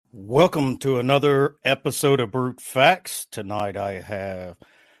Welcome to another episode of Brute Facts. Tonight I have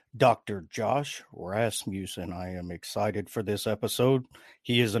Dr. Josh Rasmussen. I am excited for this episode.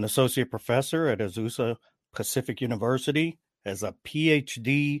 He is an associate professor at Azusa Pacific University, has a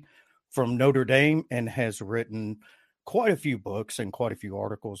PhD from Notre Dame, and has written quite a few books and quite a few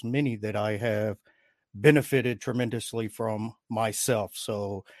articles, many that I have benefited tremendously from myself.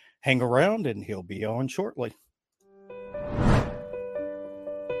 So hang around and he'll be on shortly.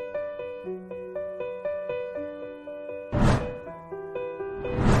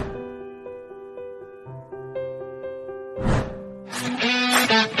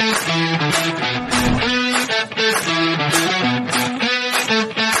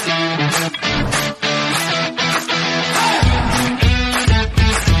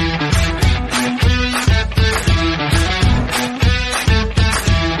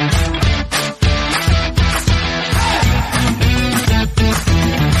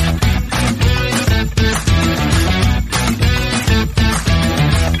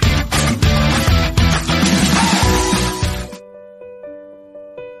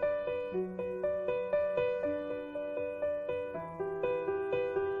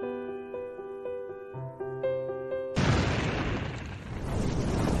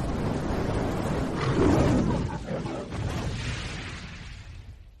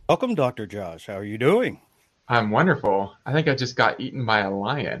 Welcome, Dr. Josh. How are you doing? I'm wonderful. I think I just got eaten by a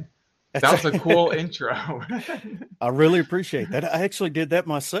lion. That was a cool intro. I really appreciate that. I actually did that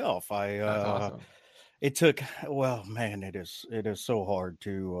myself. That's awesome. It took, well, man, it is so hard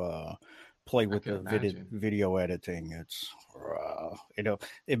to play with the video editing. It's,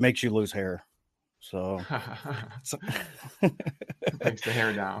 it makes you lose hair. So brings the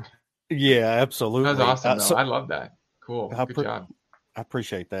hair down. Yeah, absolutely. That was awesome, though. I love that. Cool. Good job. I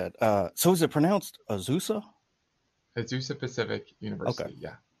appreciate that. So is it pronounced Azusa? Azusa Pacific University. Okay.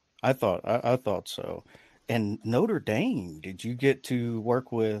 Yeah. I thought so. And Notre Dame, did you get to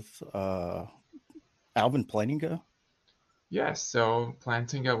work with Alvin Plantinga? Yes. So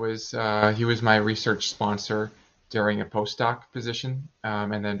Plantinga was he was my research sponsor during a postdoc position,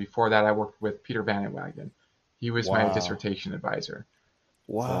 and then before that, I worked with Peter Van Inwagen. He was my dissertation advisor.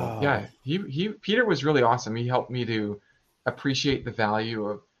 Wow. So, yeah. Peter was really awesome. He helped me to appreciate the value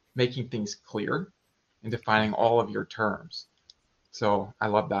of making things clear and defining all of your terms. So I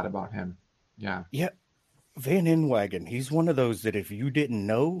love that about him. Yeah. Yeah. Van Inwagen, he's one of those that if you didn't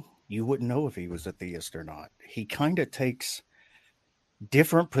know, you wouldn't know if he was a theist or not. He kind of takes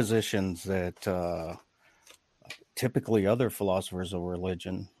different positions that typically other philosophers of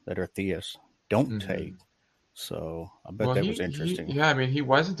religion that are theists don't take. So I bet that was interesting. He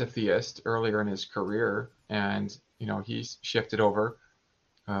wasn't a theist earlier in his career, and he shifted over.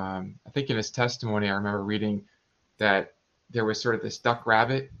 I think in his testimony, I remember reading that there was sort of this duck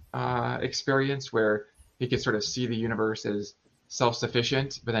rabbit experience where he could sort of see the universe as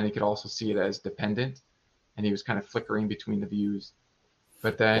self-sufficient, but then he could also see it as dependent, and he was kind of flickering between the views.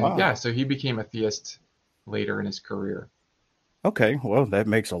 But then, so he became a theist later in his career. Okay, well, that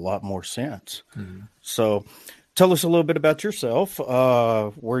makes a lot more sense. Mm-hmm. So tell us a little bit about yourself.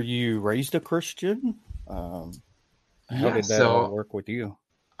 Were you raised a Christian? How did that work with you?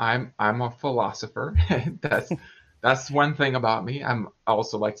 I'm a philosopher. That's one thing about me. I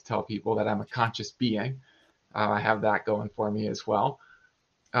also like to tell people that I'm a conscious being. I have that going for me as well.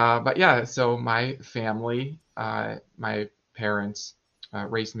 But yeah, so my family, my parents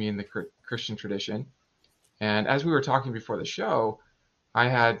raised me in the Christian tradition. And as we were talking before the show, I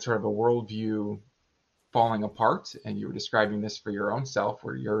had sort of a worldview falling apart, and you were describing this for your own self,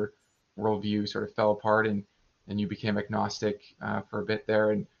 where your worldview sort of fell apart and you became agnostic for a bit there.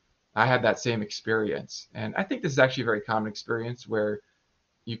 And I had that same experience. And I think this is actually a very common experience where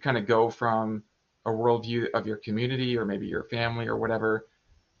you kind of go from a worldview of your community or maybe your family or whatever,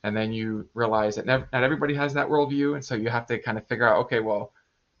 and then you realize that not everybody has that worldview. And so you have to kind of figure out, okay, well,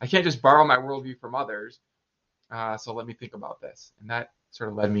 I can't just borrow my worldview from others. So let me think about this. And that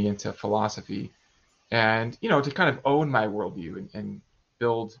sort of led me into philosophy and, to kind of own my worldview and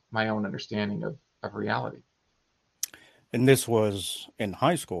build my own understanding of reality. And this was in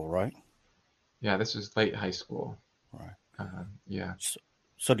high school, right? Yeah, this was late high school. Right. Yeah.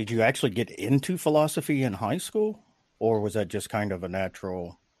 So did you actually get into philosophy in high school, or was that just kind of a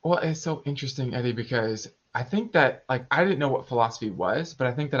natural? Well, it's so interesting, Eddie, because I think that I didn't know what philosophy was, but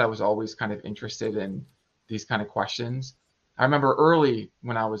I think that I was always kind of interested in these kind of questions. I remember early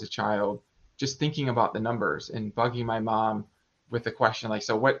when I was a child, just thinking about the numbers and bugging my mom with the question,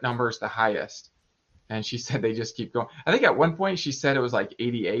 so what number is the highest? And she said they just keep going. I think at one point she said it was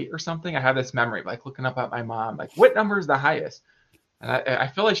 88 or something. I have this memory, looking up at my mom, what number is the highest? And I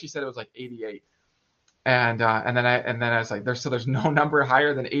feel like she said it was like 88. And then I was like, there's no number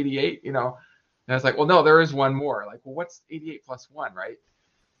higher than 88, you know? And I was like, well, no, there is one more. Like, well, what's 88 plus one, right?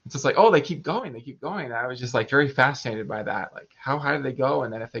 It's just like, oh, they keep going, they keep going. And I was just like very fascinated by that. Like, how high do they go?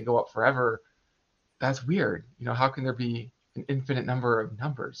 And then if they go up forever, that's weird. You know, how can there be an infinite number of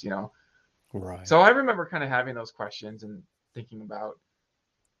numbers, you know? Right. So I remember kind of having those questions and thinking about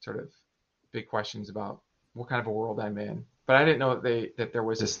sort of big questions about what kind of a world I'm in. But I didn't know that there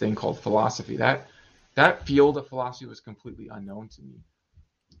was this thing called philosophy. That field of philosophy was completely unknown to me.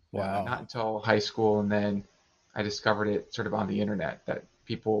 Wow. Not until high school, and then I discovered it sort of on the internet that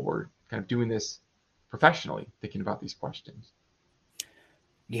people were kind of doing this professionally, thinking about these questions.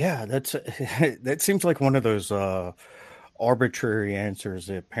 Yeah, that's that seems like one of those arbitrary answers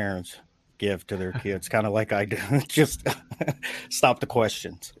that parents give to their kids, kind of like I do. Just stop the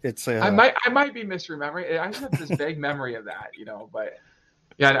questions. It's I might be misremembering. I just have this vague memory of that, you know. But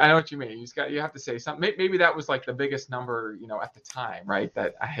yeah, I know what you mean. You have to say something. Maybe that was like the biggest number, you know, at the time, right?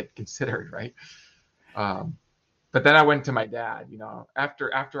 That I had considered, right? Um, but then I went to my dad. You know,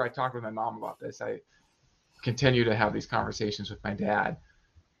 after I talked with my mom about this, I continue to have these conversations with my dad,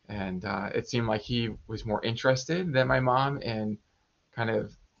 and it seemed like he was more interested than my mom in kind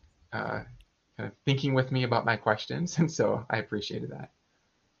of uh, kind of thinking with me about my questions, and so I appreciated that.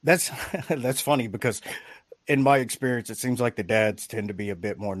 that's that's funny because in my experience, it seems like the dads tend to be a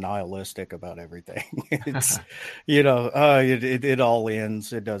bit more nihilistic about everything. It's, it all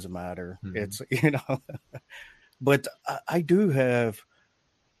ends. It doesn't matter. Mhm. It's, but I do have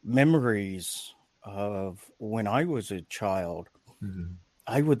memories of when I was a child. Mhm.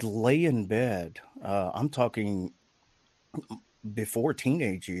 I would lay in bed. I'm talking before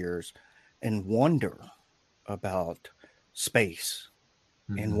teenage years, and wonder about space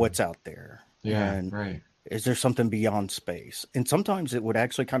and Mhm. what's out there. Yeah, And right. is there something beyond space? And sometimes it would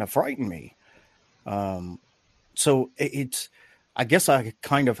actually kind of frighten me. Um, so it's, I guess I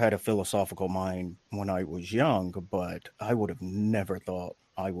kind of had a philosophical mind when I was young, but I would have never thought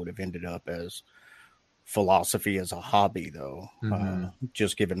I would have ended up as philosophy as a hobby, though, Mhm.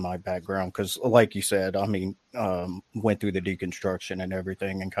 just given my background. Because, like you said, I mean, went through the deconstruction and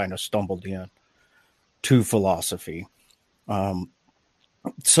everything and kind of stumbled in to philosophy. Um,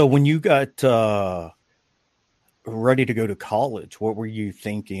 so when you got ready to go to college, what were you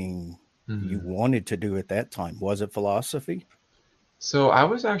thinking you Mhm. wanted to do at that time? Was it philosophy? So I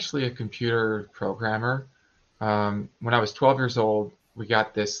was actually a computer programmer. When I was 12 years old, we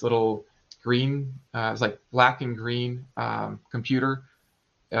got this little green, it was like black and green computer.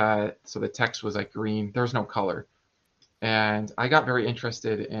 So the text was like green. There was no color. And I got very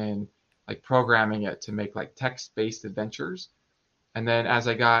interested in like programming it to make like text-based adventures. And then as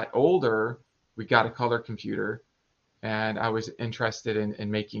I got older, we got a color computer, and I was interested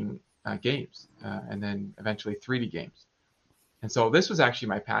in making games, and then eventually 3D games. And so this was actually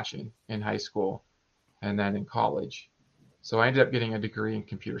my passion in high school and then in college. So I ended up getting a degree in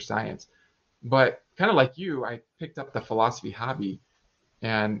computer science. But kind of like you, I picked up the philosophy hobby.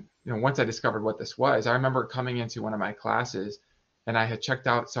 And once I discovered what this was, I remember coming into one of my classes and I had checked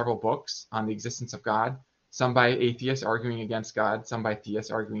out several books on the existence of God, some by atheists arguing against God, some by theists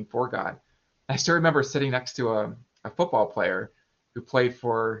arguing for God. I still remember sitting next to a football player who played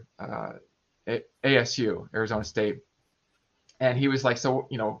for ASU, Arizona State, and he was like, "So,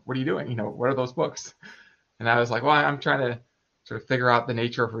 what are you doing? What are those books?" And I was like, "Well, I'm trying to sort of figure out the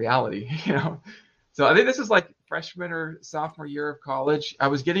nature of reality." So I think this is like freshman or sophomore year of college. I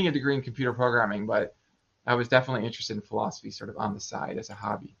was getting a degree in computer programming, but I was definitely interested in philosophy sort of on the side as a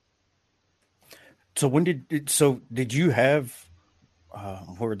hobby. So did you have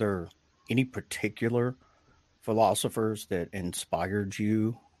were there any particular philosophers that inspired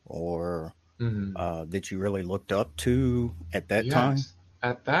you or Mm-hmm. that you really looked up to at that time? Yes.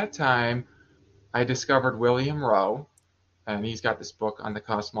 At that time, I discovered William Rowe, and he's got this book on the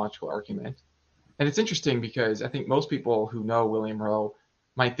cosmological argument. And it's interesting because I think most people who know William Rowe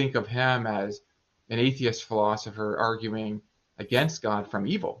might think of him as an atheist philosopher arguing against God from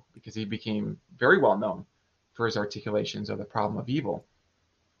evil, because he became very well known for his articulations of the problem of evil.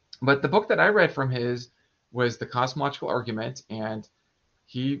 But the book that I read from his was The Cosmological Argument, and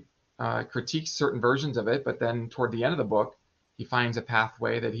he critiques certain versions of it, but then toward the end of the book, he finds a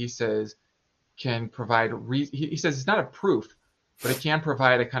pathway that he says can provide, he says it's not a proof, but it can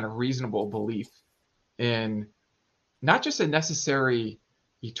provide a kind of reasonable belief in not just a necessary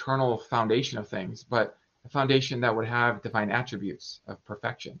eternal foundation of things, but a foundation that would have divine attributes of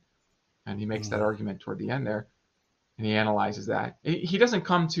perfection. And he makes that Mm, argument toward the end there, and he analyzes that. He doesn't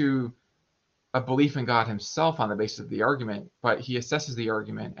come to a belief in God himself on the basis of the argument, but he assesses the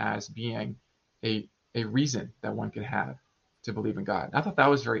argument as being a reason that one could have to believe in God. I thought that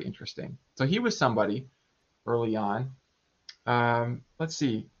was very interesting. So he was somebody early on. Let's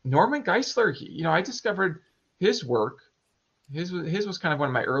see, Norman Geisler. I discovered his work. His was kind of one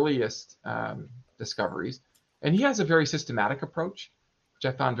of my earliest discoveries, and he has a very systematic approach,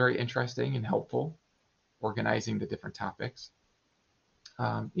 which I found very interesting and helpful, organizing the different topics.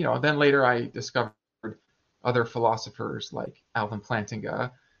 Then later I discovered other philosophers like Alvin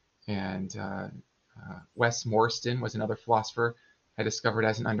Plantinga and Wes Morriston was another philosopher I discovered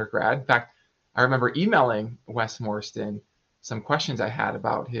as an undergrad. In fact, I remember emailing Wes Morriston some questions I had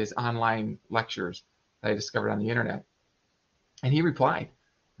about his online lectures that I discovered on the internet. And he replied.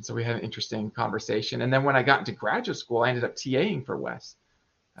 And so we had an interesting conversation. And then when I got into graduate school, I ended up TAing for Wes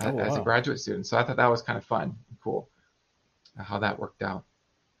as a graduate student. So I thought that was kind of fun and cool how that worked out.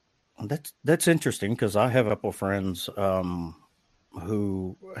 That's interesting because I have a couple friends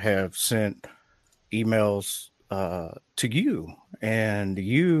who have sent emails to you, and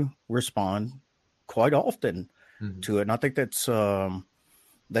you respond quite often to it. And I think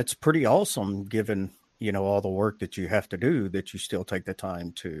that's pretty awesome, given all the work that you have to do, that you still take the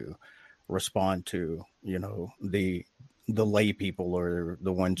time to respond to the lay people or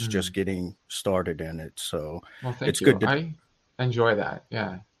the ones just getting started in it. So thank you. I enjoy that.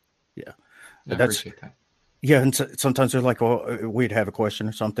 Yeah. I appreciate that. Yeah, and sometimes they're like, "Oh, we'd have a question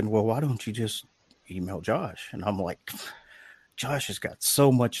or something. Well, why don't you just email Josh?" And I'm like, Josh has got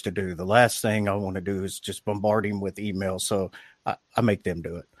so much to do. The last thing I want to do is just bombard him with emails. So I make them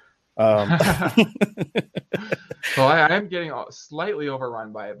do it. Well, I am getting slightly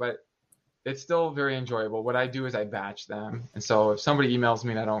overrun by it, but it's still very enjoyable. What I do is I batch them. And so if somebody emails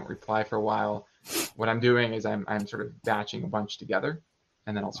me and I don't reply for a while, what I'm doing is I'm sort of batching a bunch together,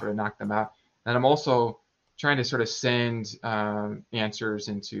 and then I'll sort of knock them out. And I'm also trying to sort of send answers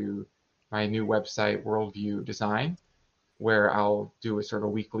into my new website, Worldview Design, where I'll do a sort of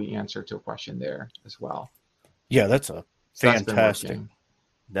weekly answer to a question there as well. Yeah, that's a fantastic.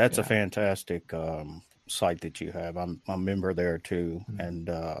 That's a fantastic site that you have. I'm a member there too, and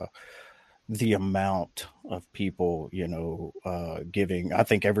the amount of people giving. I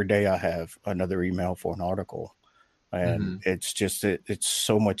think every day I have another email for an article. And it's just it's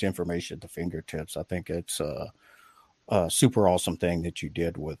so much information at the fingertips. I think it's a super awesome thing that you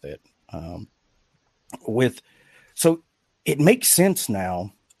did with it. So it makes sense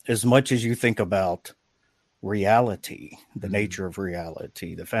now, as much as you think about reality, the nature of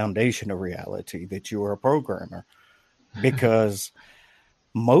reality, the foundation of reality, that you are a programmer, because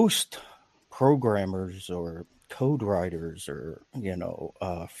most programmers or code writers or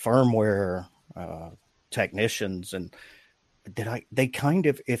firmware technicians, and they kind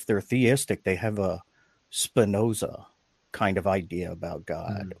of, if they're theistic, they have a Spinoza kind of idea about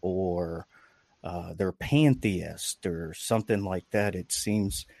God, or they're pantheist or something like that. It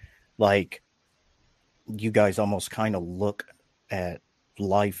seems like you guys almost kind of look at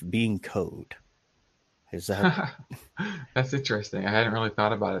life being code. Is that? That's interesting. I hadn't really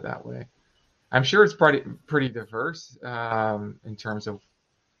thought about it that way. I'm sure it's pretty diverse in terms of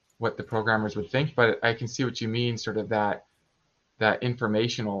what the programmers would think, but I can see what you mean, sort of that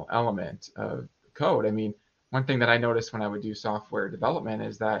informational element of code. I mean, one thing that I noticed when I would do software development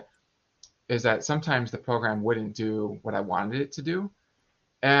is that sometimes the program wouldn't do what I wanted it to do.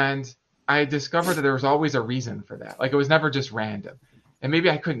 And I discovered that there was always a reason for that. Like, it was never just random. And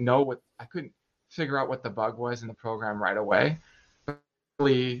maybe I couldn't figure out what the bug was in the program right away. But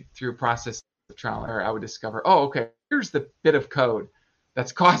really, through process of trial and error, I would discover, oh, okay, here's the bit of code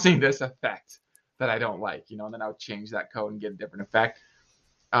that's causing this effect that I don't like, and then I would change that code and get a different effect.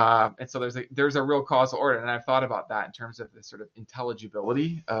 And so there's a real causal order. And I've thought about that in terms of the sort of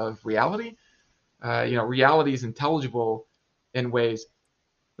intelligibility of reality. Reality is intelligible in ways,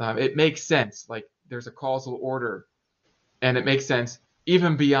 it makes sense. Like, there's a causal order, and it makes sense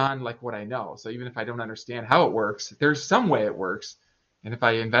even beyond like what I know. So even if I don't understand how it works, there's some way it works. And if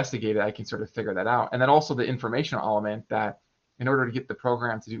I investigate it, I can sort of figure that out. And then also the informational element, that in order to get the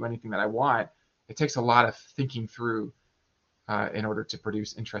program to do anything that I want, it takes a lot of thinking through in order to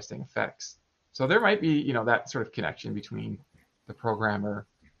produce interesting effects. So there might be, that sort of connection between the programmer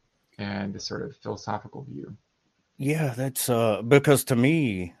and the sort of philosophical view. Yeah, that's because to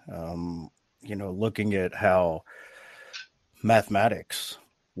me, looking at how mathematics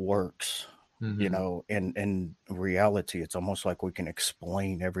works, in reality, it's almost like we can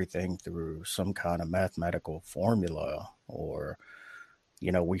explain everything through some kind of mathematical formula, or,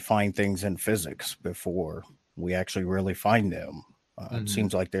 we find things in physics before we actually really find them. It Mm-hmm.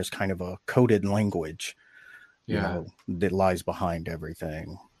 seems like there's kind of a coded language, Yeah. that lies behind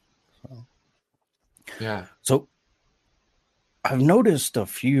everything. Yeah. So I've noticed a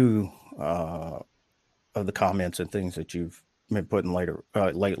few of the comments and things that you've been putting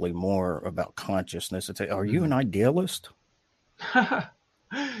lately more about consciousness. It's, are you an Mm-hmm. idealist?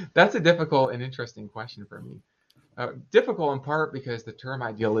 That's a difficult and interesting question for me. Difficult in part because the term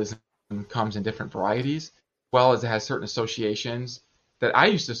idealism comes in different varieties, as well as it has certain associations that I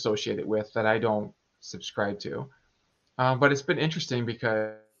used to associate it with that I don't subscribe to. But it's been interesting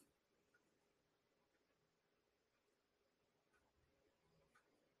because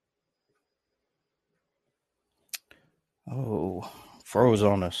Oh, froze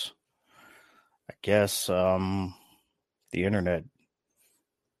on us. I guess the internet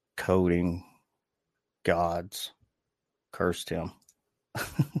coding gods cursed him.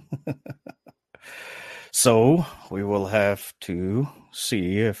 So we will have to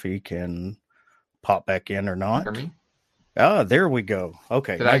see if he can pop back in or for not. me, Ah, there we go.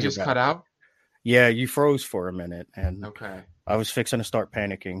 Okay, did now I you're just back. cut out? Yeah, you froze for a minute, and Okay. I was fixing to start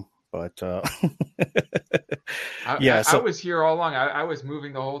panicking, but I, yeah. I So was here all along. I was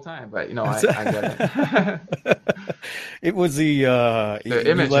moving the whole time, but I get it. it was The you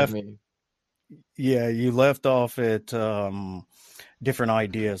image of left. me. Yeah, you left off at different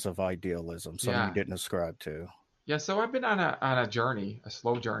ideas of idealism, some you Yeah. didn't ascribe to. Yeah, so I've been on a journey, a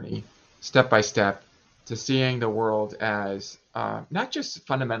slow journey, step by step, to seeing the world as not just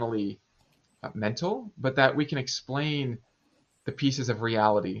fundamentally mental, but that we can explain the pieces of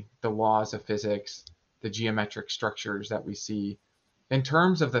reality, the laws of physics, the geometric structures that we see in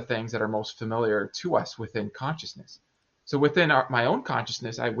terms of the things that are most familiar to us within consciousness. So within my own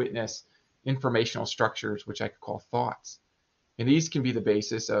consciousness, I witness informational structures, which I could call thoughts. And these can be the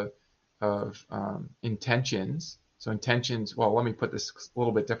basis of intentions. So intentions, well, let me put this a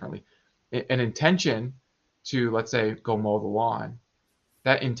little bit differently. An intention to, let's say, go mow the lawn,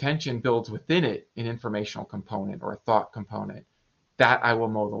 that intention builds within it an informational component or a thought component that I will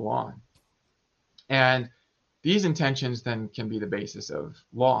mow the lawn. And these intentions then can be the basis of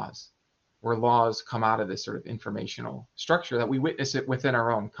laws, where laws come out of this sort of informational structure that we witness it within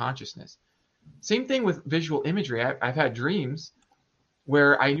our own consciousness. Same thing with visual imagery. I've had dreams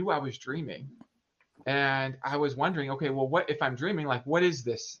where I knew I was dreaming, and I was wondering, okay, well, what if I'm dreaming? Like, what is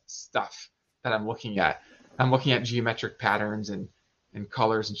this stuff that I'm looking at? I'm looking at geometric patterns and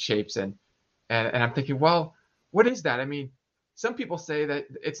colors and shapes, and I'm thinking, well, what is that? I mean, some people say that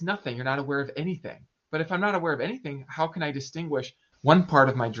it's nothing. You're not aware of anything. But if I'm not aware of anything, how can I distinguish one part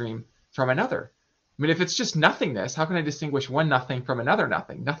of my dream from another? I mean, if it's just nothingness, how can I distinguish one nothing from another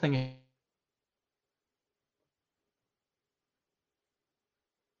nothing? Nothing.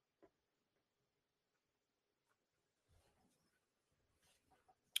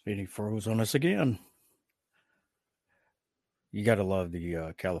 And he froze on us again. You got to love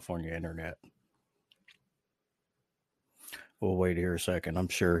the California internet. We'll wait here a second. I'm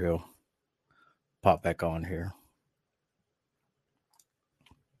sure he'll pop back on here.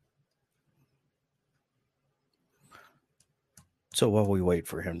 So while we wait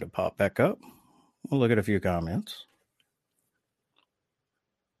for him to pop back up, we'll look at a few comments.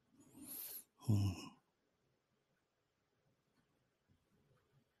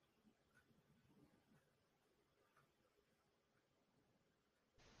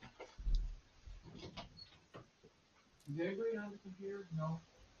 Is anybody on the computer? No.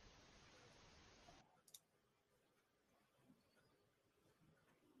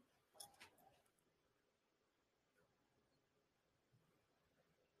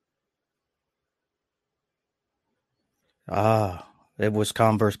 Ah, it was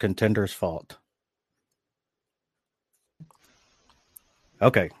Converse Contender's fault.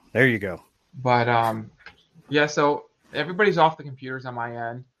 Okay, there you go. But yeah. So everybody's off the computers on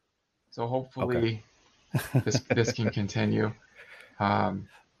my end. So hopefully this can continue. Um,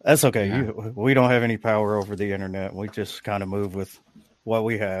 That's okay. yeah. We don't have any power over the internet. We just kind of move with what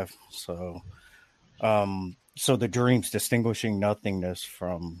we have. So the dreams distinguishing nothingness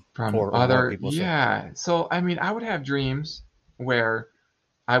from, From or what other, people say. yeah. So I mean, I would have dreams where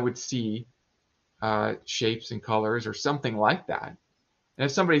I would see shapes and colors or something like that. And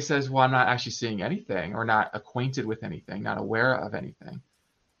if somebody says, "Well, I'm not actually seeing anything, or not acquainted with anything, not aware of anything,"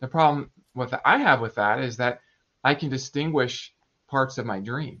 the problem with I have with that is that I can distinguish parts of my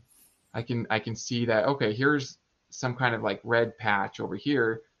dream. I can see that, okay, here's some kind of like red patch over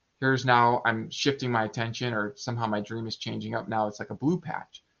here. Here's now I'm shifting my attention, or somehow my dream is changing up. Now it's like a blue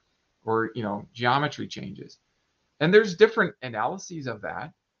patch, or geometry changes. And there's different analyses of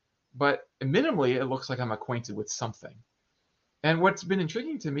that, but minimally it looks like I'm acquainted with something. And what's been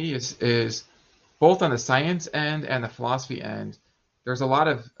intriguing to me is both on the science end and the philosophy end, there's a lot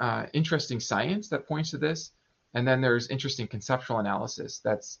of interesting science that points to this, and then there's interesting conceptual analysis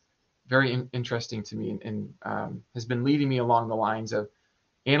that's very interesting to me, and has been leading me along the lines of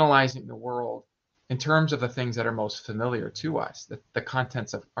analyzing the world in terms of the things that are most familiar to us, the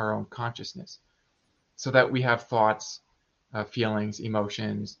contents of our own consciousness, so that we have thoughts, feelings,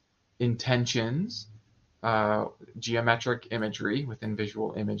 emotions, intentions, uh, geometric imagery within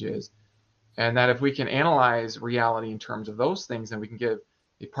visual images, and that if we can analyze reality in terms of those things, then we can give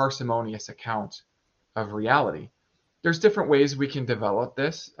a parsimonious account of reality. There's different ways we can develop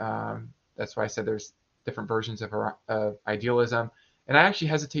this. That's why I said there's different versions of idealism. And I actually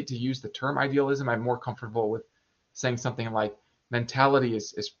hesitate to use the term idealism. I'm more comfortable with saying something like mentality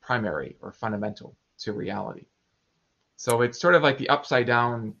is primary or fundamental to reality. So it's sort of like the upside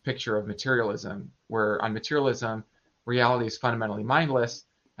down picture of materialism, where on materialism, reality is fundamentally mindless.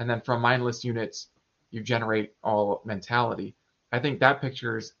 And then from mindless units, you generate all mentality. I think that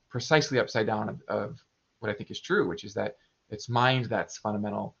picture is precisely upside down of what I think is true, which is that it's mind that's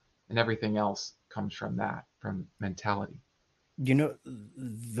fundamental and everything else comes from that, from mentality. You know,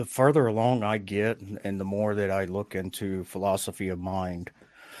 the further along I get, and the more that I look into philosophy of mind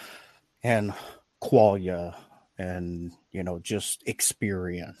and qualia, and just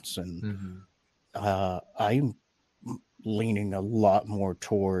experience, and Mm-hmm. I'm leaning a lot more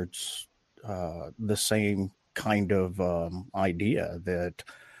towards the same kind of idea that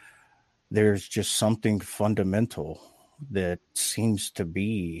there's just something fundamental that seems to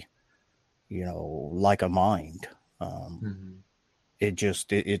be, like a mind. Um, Mm-hmm.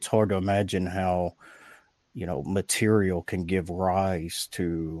 it's hard to imagine how, material can give rise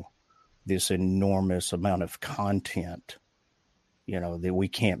to this enormous amount of content, that we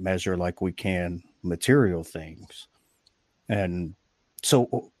can't measure like we can material things. And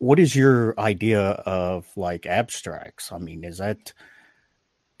so, what is your idea of like abstracts? I mean,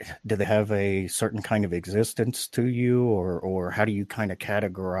 do they have a certain kind of existence to you, or how do you kind of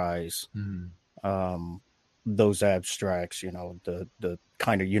categorize Mm-hmm. um, those abstracts? The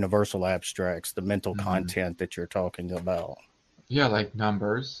kind of universal abstracts, the mental Mm-hmm. content that you're talking about. Yeah, like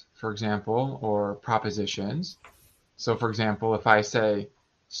numbers, for example, or propositions. So, for example, if I say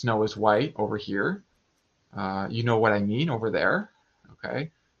snow is white over here, you know what I mean over there.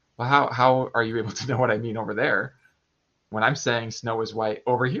 Okay. Well, how are you able to know what I mean over there when I'm saying snow is white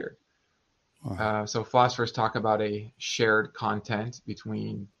over here? Uh, So philosophers talk about a shared content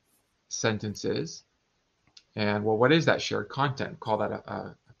between sentences. And well, what is that shared content? Call that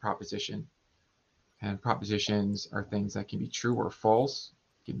a proposition. And propositions are things that can be true or false,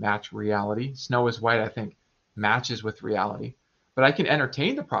 can match reality. Snow is white, I think, matches with reality. But I can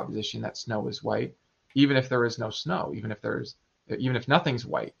entertain the proposition that snow is white, even if there is no snow, even if nothing's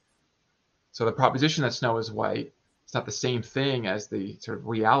white. So the proposition that snow is white, it's not the same thing as the sort of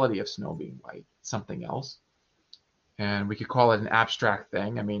reality of snow being white. It's something else. And we could call it an abstract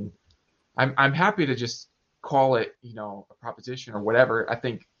thing. I mean, I'm happy to just call it, a proposition or whatever. I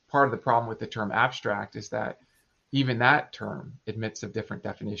think part of the problem with the term abstract is that even that term admits of different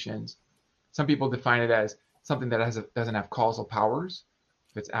definitions. Some people define it as something that doesn't have causal powers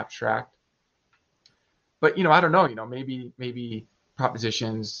if it's abstract. But I don't know. Maybe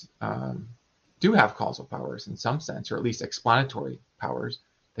propositions do have causal powers in some sense, or at least explanatory powers.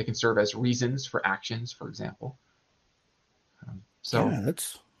 They can serve as reasons for actions, for example. So yeah,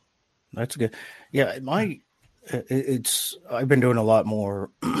 that's good. Yeah, it's I've been doing a lot more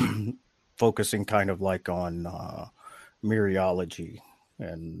focusing kind of like on mereology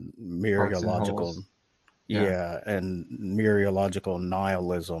and parts and mereological, wholes. Yeah. yeah, and mereological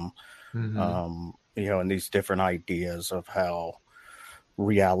nihilism, Mm-hmm. and these different ideas of how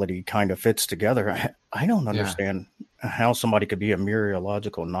reality kind of fits together. I don't Yeah. understand how somebody could be a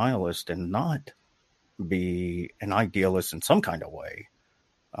mereological nihilist and not be an idealist in some kind of way.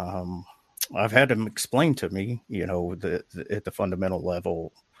 Um, I've had them explain to me, at the fundamental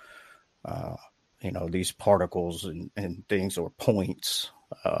level, uh, these particles and things or points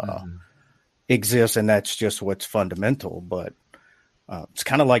Mm-hmm. exist, and that's just what's fundamental. But it's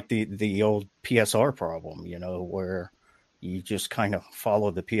kind of like the old PSR problem, where you just kind of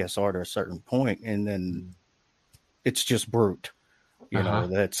follow the PSR to a certain point, and then it's just brute. Uh-huh.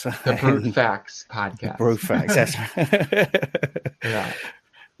 That's The Brute and Facts brute podcast. facts. That's Yeah.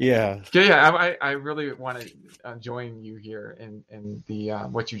 yeah. Yeah, yeah. I really want to join you here in the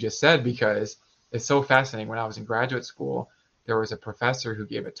what you just said, because it's so fascinating. When I was in graduate school, there was a professor who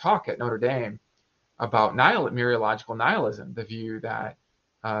gave a talk at Notre Dame about mereological nihilism, the view that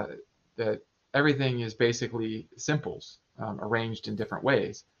uh, that everything is basically simples. arranged in different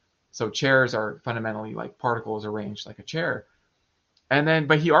ways. So chairs are fundamentally like particles arranged like a chair. And then,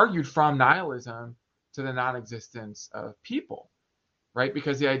 but he argued from nihilism to the non-existence of people, right?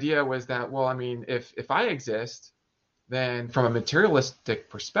 Because the idea was that, well, I mean, if I exist, then from a materialistic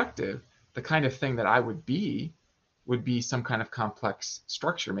perspective, the kind of thing that I would be some kind of complex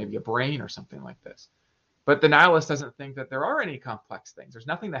structure, maybe a brain or something like this. But the nihilist doesn't think that there are any complex things. There's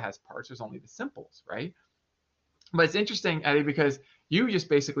nothing that has parts. There's only the simples, right? But it's interesting, Eddie, because you just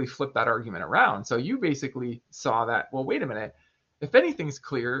basically flipped that argument around. So you basically saw that, well, wait a minute. If anything's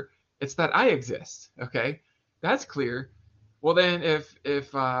clear, it's that I exist. Okay, that's clear. Well, then if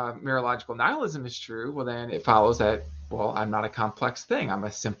mereological nihilism is true, well, then it follows that, well, I'm not a complex thing. I'm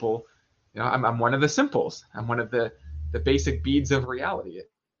a simple, I'm one of the simples. I'm one of the basic beads of reality,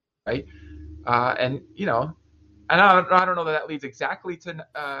 right? And I don't know that leads exactly to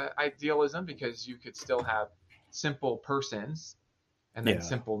idealism, because you could still have simple persons and then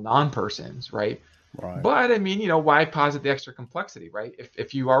simple non-persons, right? Right. But I mean, why posit the extra complexity, right?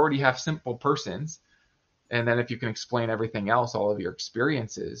 If you already have simple persons, and then if you can explain everything else, all of your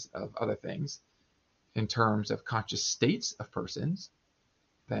experiences of other things in terms of conscious states of persons,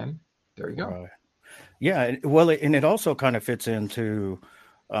 then there you go. Right. Yeah. Well, and it also kind of fits into,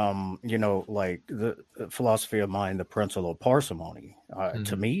 like the philosophy of mind, the principle of parsimony.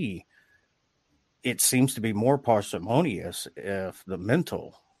 To me, it seems to be more parsimonious if the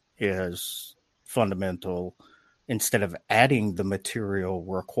mental is fundamental instead of adding the material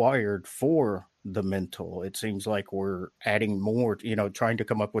required for the mental. It seems like we're adding more, trying to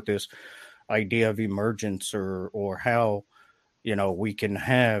come up with this idea of emergence or how, we can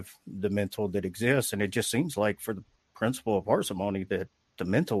have the mental that exists. And it just seems like for the principle of parsimony that the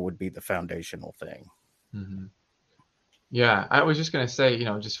mental would be the foundational thing. Mm-hmm. Yeah, I was just going to say,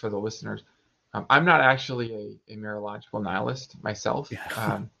 just for the listeners, I'm not actually a mereological nihilist myself.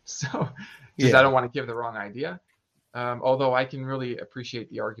 So I don't want to give the wrong idea. Although I can really appreciate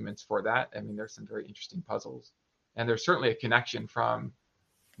the arguments for that. I mean, there's some very interesting puzzles. And there's certainly a connection from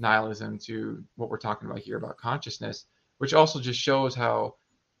nihilism to what we're talking about here about consciousness, which also just shows how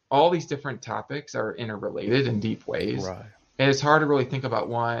all these different topics are interrelated in deep ways. Right. And it's hard to really think about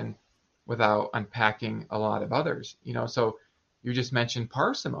one without unpacking a lot of others. So you just mentioned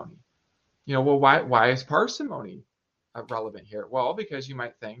parsimony. Well, why is parsimony relevant here? Well, because you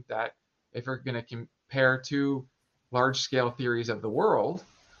might think that if you're going to compare two large-scale theories of the world,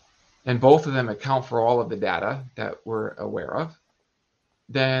 and both of them account for all of the data that we're aware of,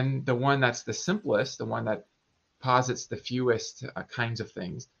 then the one that's the simplest, the one that posits the fewest kinds of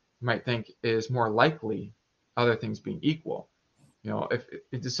things, you might think is more likely, other things being equal.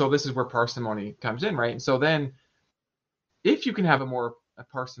 So this is where parsimony comes in, right? And so then, if you can have a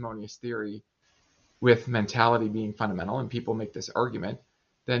parsimonious theory with mentality being fundamental, and people make this argument,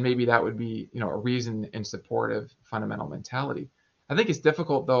 then maybe that would be, a reason in support of fundamental mentality. I think it's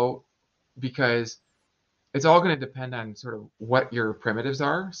difficult though, because it's all going to depend on sort of what your primitives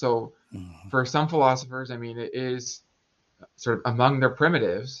are. So for some philosophers, I mean, it is sort of among their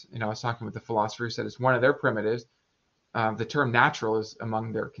primitives. I was talking with the philosopher who said it's one of their primitives. The term natural is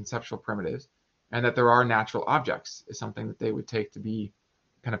among their conceptual primitives, and that there are natural objects is something that they would take to be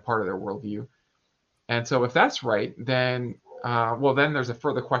kind of part of their worldview. And so if that's right, then then there's a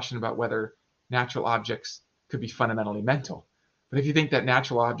further question about whether natural objects could be fundamentally mental. But if you think that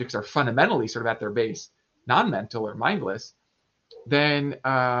natural objects are fundamentally sort of at their base non-mental or mindless, then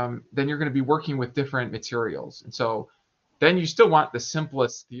you're going to be working with different materials. And so then you still want the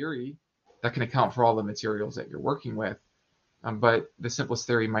simplest theory that can account for all the materials that you're working with. But the simplest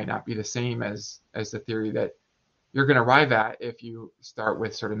theory might not be the same as the theory that you're going to arrive at if you start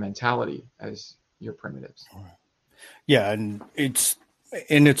with sort of mentality as your primitives. Yeah, and it's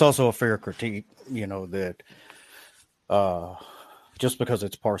also a fair critique, that just because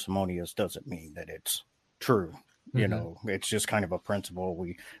it's parsimonious doesn't mean that it's true. It's just kind of a principle.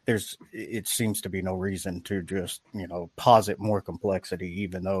 It seems to be no reason to just, posit more complexity,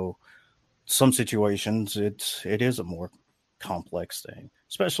 even though some situations it is a more complex thing,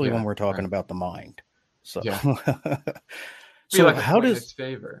 especially when we're talking about the mind. So, so like how does its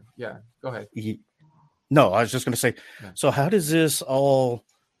favor? Yeah, go ahead. No, I was just going to say, so how does this all,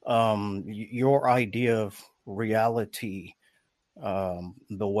 your idea of reality, the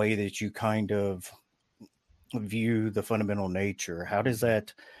way that you kind of view the fundamental nature, how does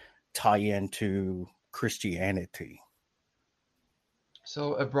that tie into Christianity?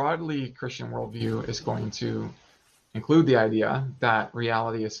 So a broadly Christian worldview is going to include the idea that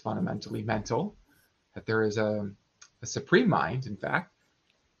reality is fundamentally mental, that there is a supreme mind, in fact,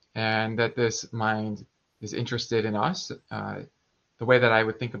 and that this mind is interested in us. The way that I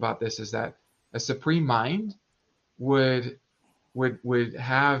would think about this is that a supreme mind would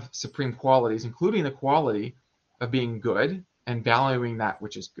have supreme qualities, including the quality of being good and valuing that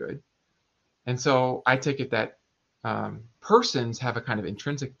which is good. And so I take it that persons have a kind of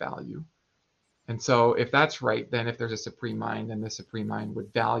intrinsic value. And so if that's right, then if there's a supreme mind, then the supreme mind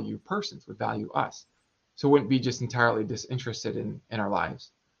would value persons, would value us. So it wouldn't be just entirely disinterested in our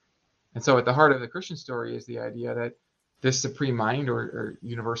lives. And so at the heart of the Christian story is the idea that this supreme mind or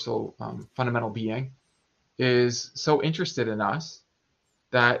universal fundamental being is so interested in us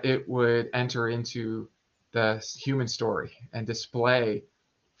that it would enter into the human story and display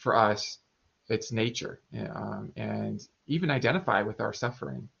for us its nature, and even identify with our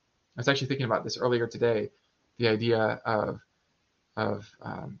suffering. I was actually thinking about this earlier today, the idea of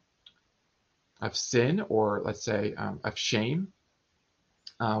sin, or let's say of shame,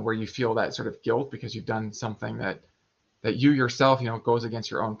 where you feel that sort of guilt because you've done something that you yourself, goes against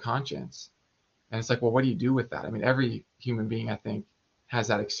your own conscience. And it's like, well, what do you do with that? I mean, every human being, I think, has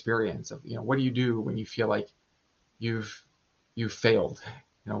that experience of, what do you do when you feel like you've failed?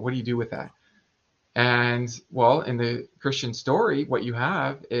 What do you do with that? And well, in the Christian story, what you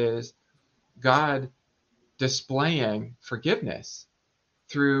have is God displaying forgiveness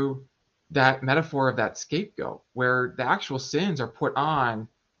through that metaphor of that scapegoat, where the actual sins are put on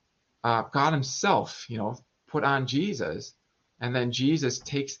God himself, put on Jesus. And then Jesus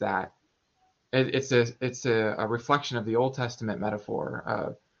takes that. It's a reflection of the Old Testament metaphor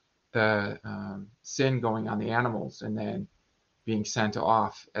of the sin going on the animals and then being sent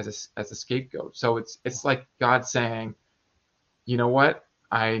off as a scapegoat. So it's like God saying, you know what?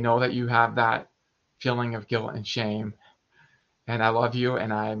 I know that you have that feeling of guilt and shame, and I love you,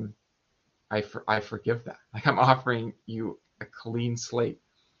 and I forgive that. Like, I'm offering you a clean slate.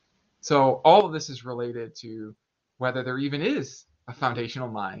 So all of this is related to whether there even is a foundational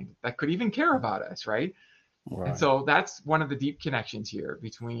mind that could even care about us, right? And so that's one of the deep connections here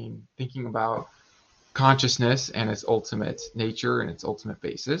between thinking about consciousness and its ultimate nature and its ultimate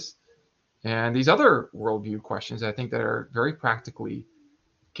basis, and these other worldview questions, I think, that are very practically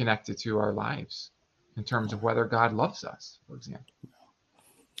connected to our lives in terms of whether God loves us, for example.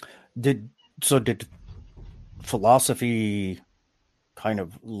 Did philosophy kind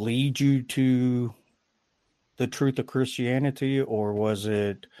of lead you to the truth of Christianity, or was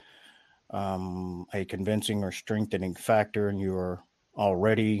it a convincing or strengthening factor, and you were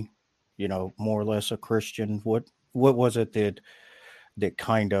already, more or less a Christian? What was it that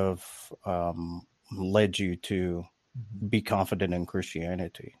kind of led you to be confident in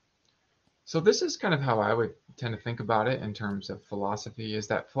Christianity? So this is kind of how I would tend to think about it in terms of philosophy, is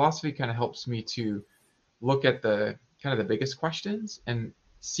that philosophy kind of helps me to look at the kind of the biggest questions and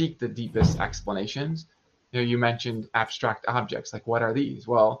seek the deepest explanations. You mentioned abstract objects, like, what are these?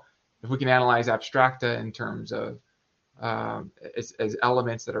 Well, if we can analyze abstracta in terms of as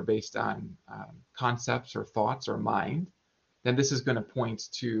elements that are based on concepts or thoughts or mind, then this is going to point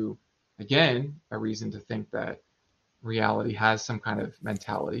to, again, a reason to think that reality has some kind of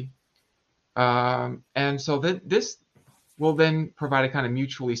mentality. And so that this will then provide a kind of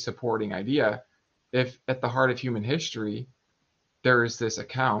mutually supporting idea. If at the heart of human history, there is this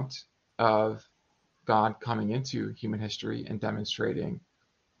account of God coming into human history and demonstrating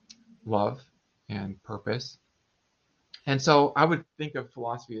love and purpose. And so I would think of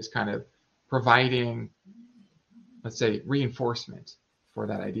philosophy as kind of providing, let's say, reinforcement for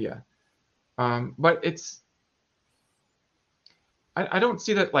that idea. But I don't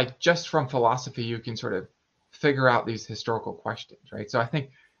see that, like, just from philosophy you can sort of figure out these historical questions, right? So I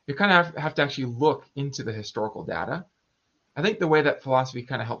think you kind of have to actually look into the historical data. I think the way that philosophy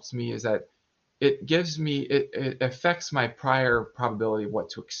kind of helps me is that it gives me, it affects my prior probability of what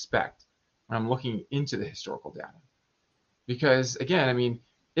to expect when I'm looking into the historical data. Because again, I mean,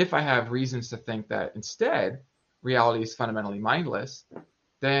 if I have reasons to think that instead reality is fundamentally mindless,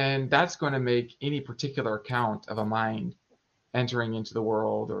 then that's going to make any particular account of a mind entering into the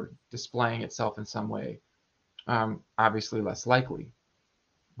world or displaying itself in some way obviously less likely.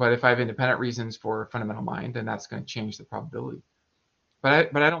 But if I have independent reasons for fundamental mind, then that's going to change the probability.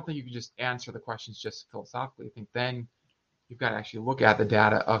 But I don't think you can just answer the questions just philosophically. I think then you've got to actually look at the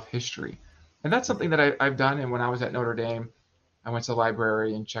data of history. And that's something that I've done. And when I was at Notre Dame, I went to the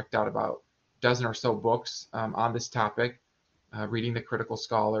library and checked out about a dozen or so books on this topic, reading the critical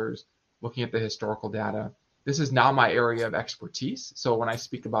scholars, looking at the historical data. This is now my area of expertise. So when I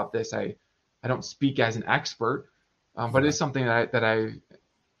speak about this, I don't speak as an expert, but it is something that I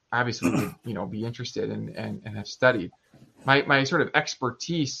obviously would be interested in and have studied. My sort of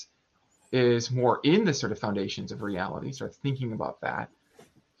expertise is more in the sort of foundations of reality, sort of thinking about that.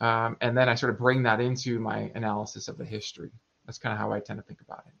 And then I sort of bring that into my analysis of the history. That's kind of how I tend to think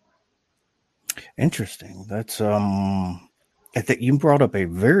about it. Interesting. That's I think you brought up a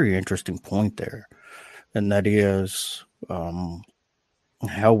very interesting point there, and that is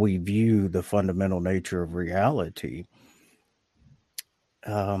how we view the fundamental nature of reality.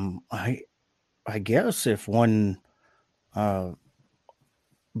 Um, I I guess if one uh,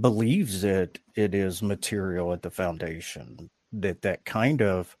 believes that it is material at the foundation, that kind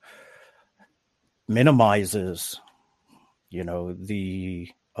of minimizes, the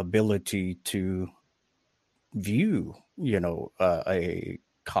ability to view, a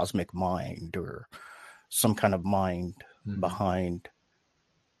cosmic mind or some kind of mind Mm-hmm. behind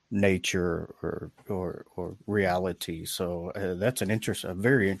nature or reality. So that's a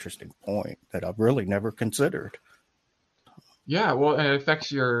very interesting point that I've really never considered. Yeah, well, and it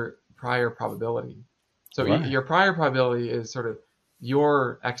affects your prior probability. So Right. your prior probability is sort of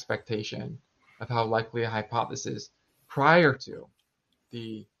your expectation of how likely a hypothesis prior to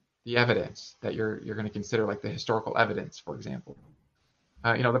the the evidence that you're going to consider, like the historical evidence, for example.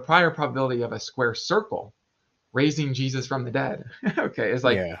 The prior probability of a square circle raising Jesus from the dead, okay, is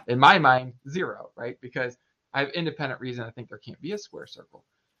like Yeah. in my mind 0, right? Because I have independent reason to think there can't be a square circle.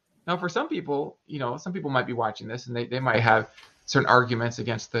 Now, for some people, some people might be watching this and they might have certain arguments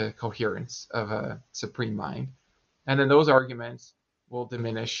against the coherence of a supreme mind. And then those arguments will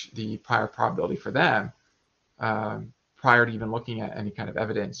diminish the prior probability for them prior to even looking at any kind of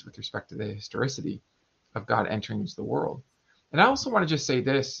evidence with respect to the historicity of God entering into the world. And I also want to just say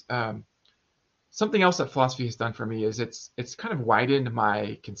this. Something else that philosophy has done for me is it's kind of widened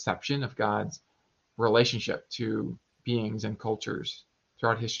my conception of God's relationship to beings and cultures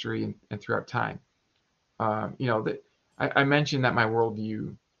throughout history and throughout time. That I mentioned that my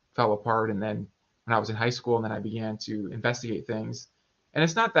worldview fell apart, and then when I was in high school, and then I began to investigate things. And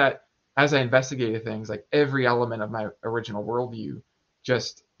it's not that as I investigated things, like every element of my original worldview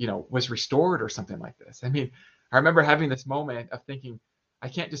just was restored or something like this. I mean, I remember having this moment of thinking, I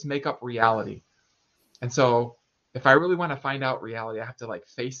can't just make up reality. And so if I really want to find out reality, I have to like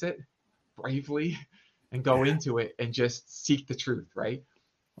face it bravely and go into it and just seek the truth, right?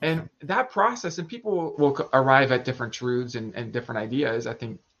 And that process, and people will arrive at different truths and different ideas, I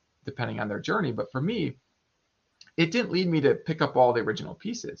think, depending on their journey. But for me, it didn't lead me to pick up all the original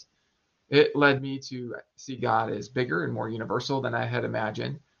pieces. It led me to see God as bigger and more universal than I had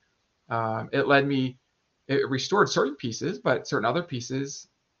imagined. It restored certain pieces, but certain other pieces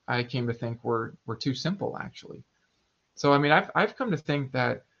I came to think were too simple, actually. So, I mean, I've come to think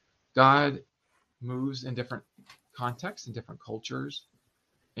that God moves in different contexts and different cultures.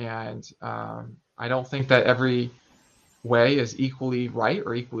 And I don't think that every way is equally right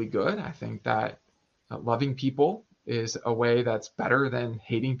or equally good. I think that loving people is a way that's better than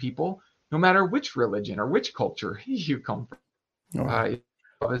hating people, no matter which religion or which culture you come from. All right.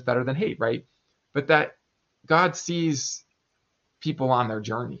 Love is better than hate, right? But that God sees people on their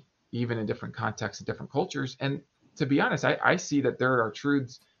journey, even in different contexts and different cultures. And to be honest, I see that there are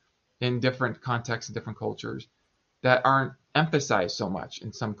truths in different contexts and different cultures that aren't emphasized so much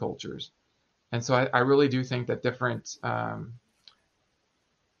in some cultures. And so I really do think that different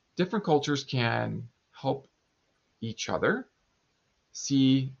cultures can help each other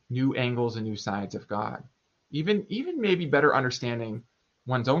see new angles and new sides of God. Even maybe better understanding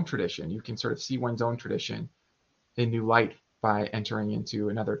one's own tradition. You can sort of see one's own tradition in new light by entering into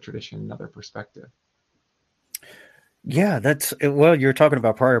another tradition, another perspective. Yeah, well, you're talking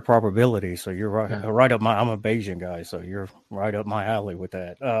about prior probability, so you're right, Yeah. right up my. I'm a Bayesian guy, so you're right up my alley with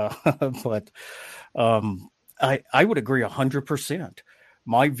that. But um, I would agree 100%.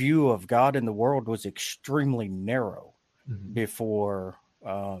 My view of God and the world was extremely narrow Mm-hmm. before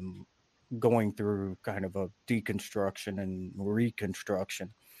going through kind of a deconstruction and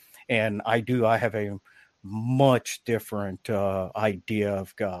reconstruction, and I have a much different idea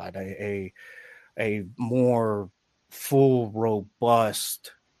of God, a more full,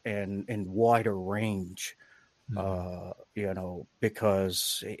 robust, and wider range. Mm-hmm.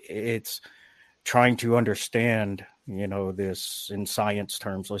 Because it's trying to understand, this in science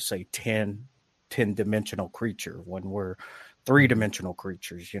terms. Let's say 10 dimensional creature. When we're Mm-hmm. three-dimensional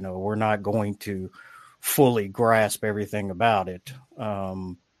creatures, we're not going to fully grasp everything about it.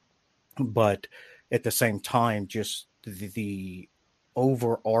 But at the same time, just the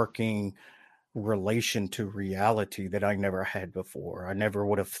overarching relation to reality that I never had before. I never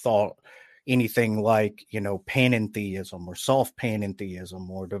would have thought anything like, panentheism or soft panentheism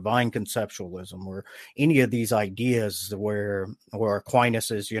or divine conceptualism or any of these ideas where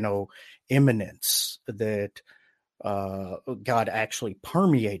Aquinas' immanence, that God actually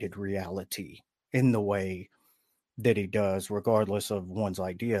permeated reality in the way that he does, regardless of one's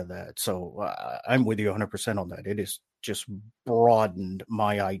idea of that. So I'm with you 100% on that. It has just broadened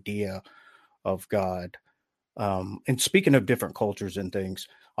my idea of God. And speaking of different cultures and things,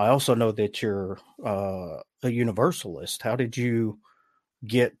 I also know that you're a universalist. How did you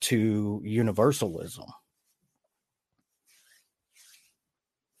get to universalism?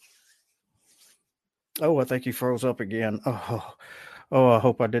 Oh, I think he froze up again. I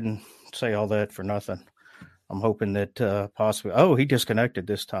hope I didn't say all that for nothing. I'm hoping that possibly. Oh, he disconnected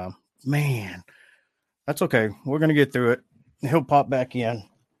this time. Man, that's okay. We're going to get through it. He'll pop back in.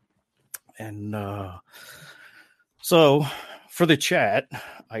 And so for the chat,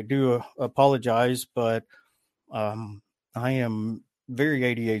 I do apologize, but I am very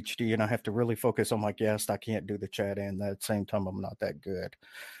ADHD and I have to really focus on my guest. I can't do the chat, and at the same time, I'm not that good.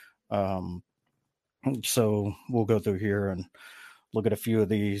 So we'll go through here and look at a few of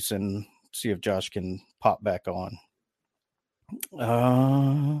these and see if Josh can pop back on.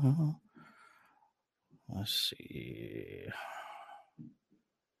 Let's see.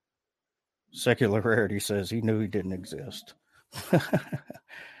 Secular Rarity says he knew he didn't exist.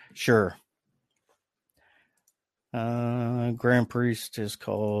 Sure. Grand Priest is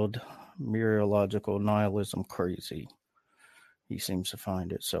called mereological nihilism crazy. He seems to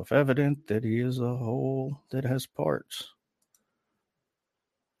find it self-evident that he is a whole that has parts.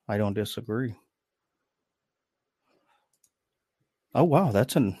 I don't disagree. Oh, wow. I'm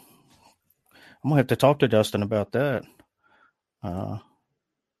going to have to talk to Dustin about that. I'm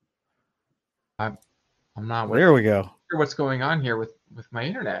not. There we go. Sure what's going on here with my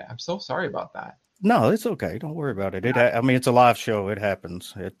internet. I'm so sorry about that. No, it's okay. Don't worry about it. It's a live show. It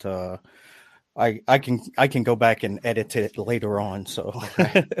happens. I can go back and edit it later on. So,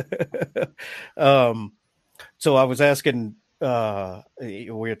 okay. So I was asking, we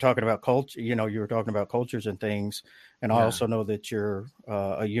were talking about culture, you were talking about cultures and things. And I also know that you're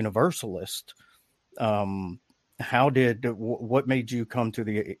a universalist. What made you come to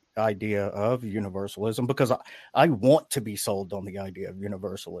the idea of universalism? Because I want to be sold on the idea of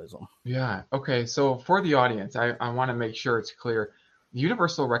universalism. Yeah. Okay. So for the audience, I want to make sure it's clear.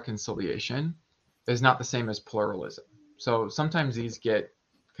 Universal reconciliation is not the same as pluralism. So sometimes these get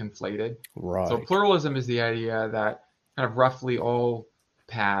conflated. Right. So pluralism is the idea that kind of roughly all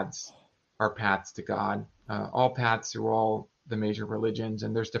paths are paths to God, all paths through all the major religions,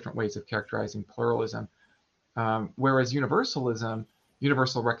 and there's different ways of characterizing pluralism. Whereas universalism,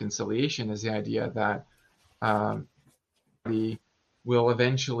 universal reconciliation, is the idea that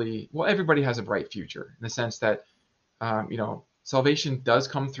everybody has a bright future, in the sense that salvation does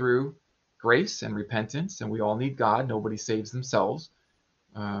come through grace and repentance, and we all need God. Nobody saves themselves.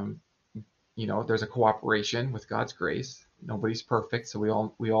 There's a cooperation with God's grace. Nobody's perfect,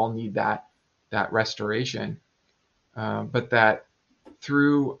 so we all need that restoration. But that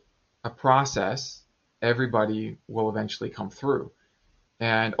through a process, everybody will eventually come through.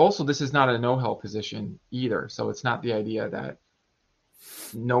 And also, this is not a no-hell position either. So it's not the idea that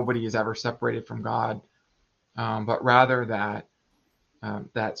nobody is ever separated from God, but rather that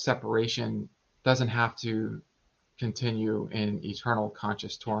that separation doesn't have to continue in eternal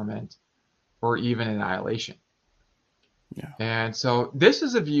conscious torment or even annihilation. Yeah. And so this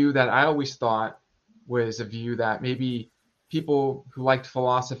is a view that I always thought was a view that maybe people who liked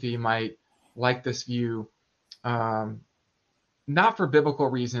philosophy might like this view, not for biblical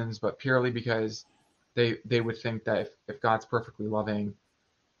reasons, but purely because they would think that if God's perfectly loving,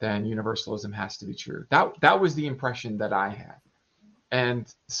 then universalism has to be true. That was the impression that I had.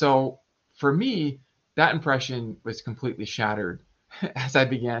 And so for me, that impression was completely shattered as I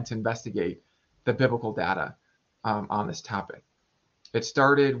began to investigate the biblical data on this topic. It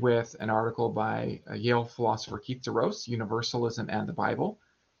started with an article by Yale philosopher Keith DeRose, Universalism and the Bible.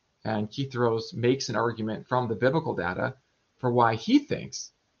 And Keith DeRose makes an argument from the biblical data for why he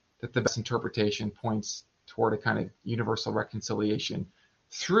thinks that the best interpretation points toward a kind of universal reconciliation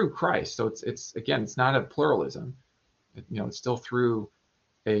through Christ. So it's not a pluralism. It's still through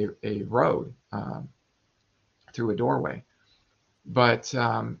a road, through a doorway. But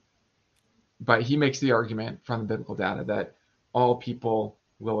he makes the argument from the biblical data that all people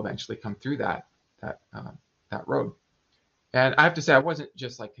will eventually come through that road. And I have to say, I wasn't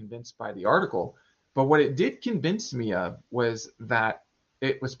just convinced by the article, but what it did convince me of was that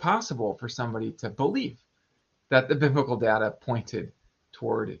it was possible for somebody to believe that the biblical data pointed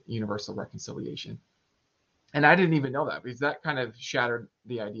toward universal reconciliation. And I didn't even know that, because that kind of shattered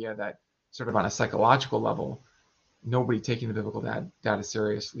the idea that sort of on a psychological level, nobody taking the biblical data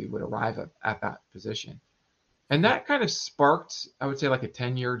seriously would arrive at that position. And that kind of sparked, I would say, like a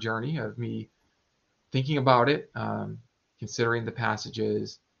 10-year journey of me thinking about it, considering the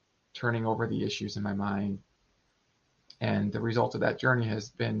passages, turning over the issues in my mind. And the result of that journey has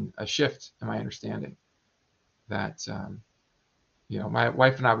been a shift in my understanding that, my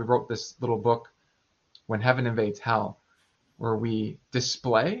wife and I, we wrote this little book, When Heaven Invades Hell, where we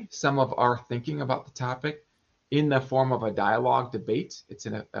display some of our thinking about the topic in the form of a dialogue debate. It's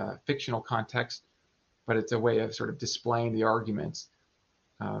in a fictional context, but it's a way of sort of displaying the arguments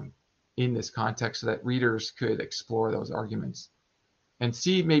in this context so that readers could explore those arguments and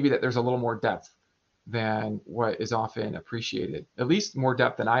see maybe that there's a little more depth than what is often appreciated, at least more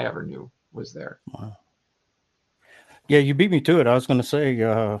depth than I ever knew was there. Wow. Yeah, you beat me to it. I was going to say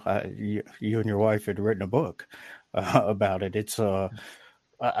you and your wife had written a book about it. It's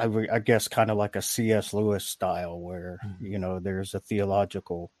I guess kind of like a C.S. Lewis style where, there's a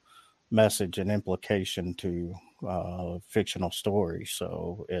theological message and implication to fictional story.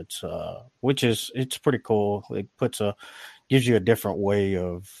 So it's it's pretty cool. It gives you a different way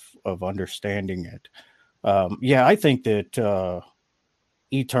of understanding it. I think that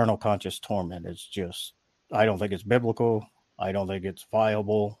eternal conscious torment is just, I don't think it's biblical. I don't think it's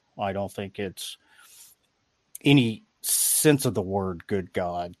viable. I don't think it's any sense of the word good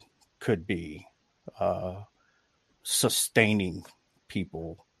God could be sustaining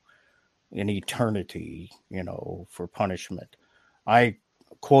people in eternity, for punishment. I,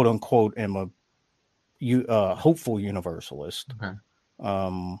 quote unquote, am a hopeful universalist. Okay.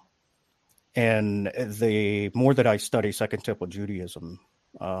 And the more that I study Second Temple Judaism,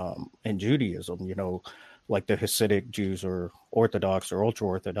 and Judaism, like the Hasidic Jews or Orthodox or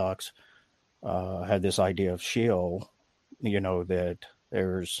ultra-Orthodox, had this idea of Sheol, that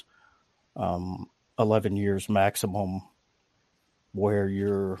there's 11 years maximum where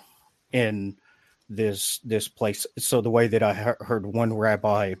you're in this place. So the way that I heard one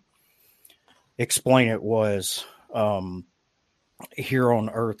rabbi explain it was, here on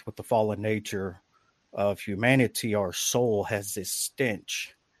earth with the fallen nature of humanity, our soul has this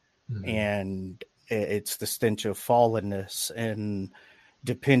stench, and it's the stench of fallenness. And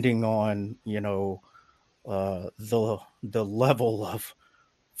depending on, the level of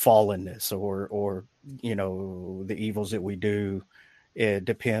fallenness or, the evils that we do, it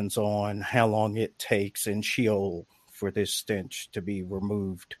depends on how long it takes in Sheol for this stench to be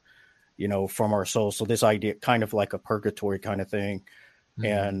removed, from our soul. So this idea, kind of like a purgatory kind of thing.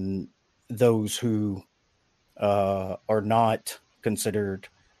 And those who are not considered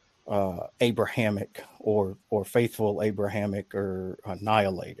Abrahamic or faithful Abrahamic are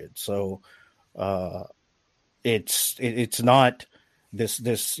annihilated. So it's not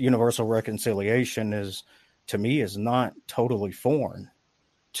this universal reconciliation to me is not totally foreign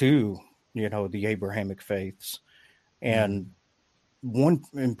to the Abrahamic faiths. And one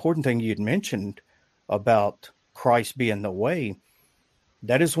important thing you'd mentioned about Christ being the way,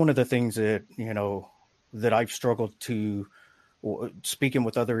 that is one of the things that that I've struggled to, speaking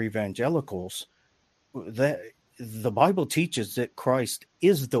with other evangelicals, that the Bible teaches that Christ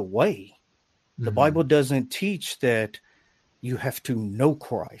is the way. The Bible doesn't teach that you have to know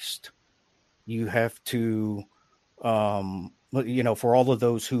Christ. You have to, for all of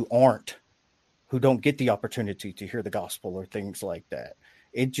those who don't get the opportunity to hear the gospel or things like that,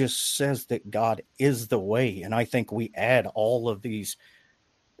 it just says that God is the way. And I think we add all of these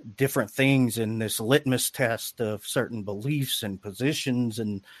different things in this litmus test of certain beliefs and positions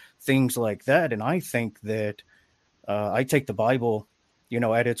and things like that. And I think that I take the Bible,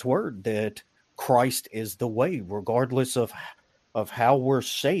 at its word, that Christ is the way, regardless of how we're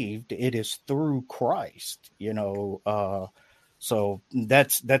saved. It is through Christ, so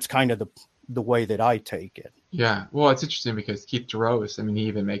that's kind of the way that I take it. Yeah. Well, it's interesting because Keith DeRose, he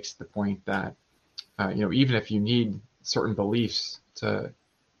even makes the point that, even if you need certain beliefs to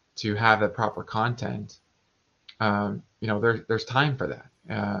have the proper content, there's time for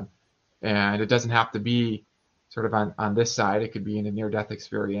that. And it doesn't have to be sort of on this side. It could be in a near-death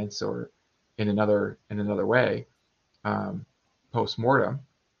experience or in another way, post-mortem.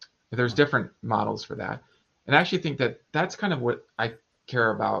 There's different models for that. And I actually think that that's kind of what I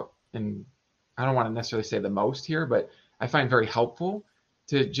care about. And I don't want to necessarily say the most here, but I find very helpful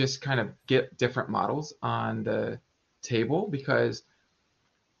to just kind of get different models on the table, because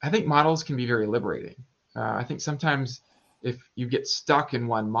I think models can be very liberating. I think sometimes if you get stuck in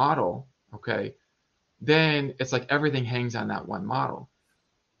one model, okay, then it's like everything hangs on that one model.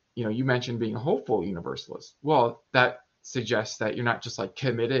 you mentioned being a hopeful universalist. Well, that suggests that you're not just like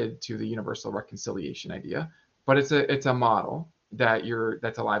committed to the universal reconciliation idea, but it's a model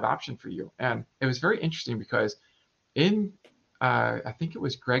that's a live option for you. And it was very interesting because in I think it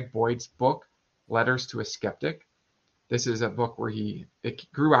was Greg Boyd's book, Letters to a Skeptic. This is a book where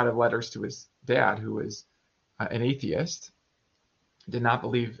it grew out of letters to his dad, who was an atheist, did not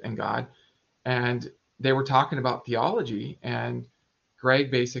believe in God, and they were talking about theology, and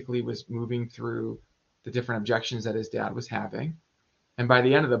Greg basically was moving through the different objections that his dad was having. And by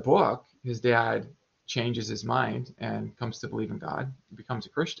the end of the book, his dad changes his mind and comes to believe in God and becomes a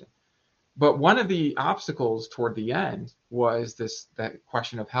Christian. But one of the obstacles toward the end was that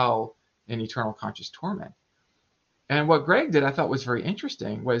question of hell and eternal conscious torment. And what Greg did, I thought was very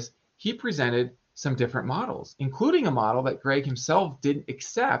interesting, was he presented some different models, including a model that Greg himself didn't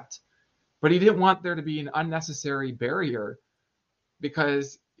accept, but he didn't want there to be an unnecessary barrier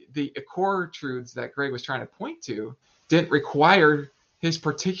because the core truths that Greg was trying to point to didn't require his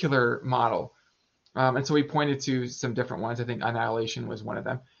particular model. And so he pointed to some different ones. I think annihilation was one of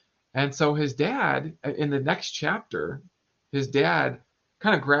them. And so his dad, in the next chapter, his dad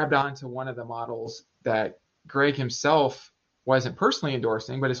kind of grabbed onto one of the models that Greg himself wasn't personally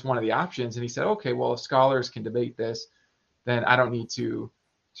endorsing, but it's one of the options. And he said, okay, well, if scholars can debate this, then I don't need to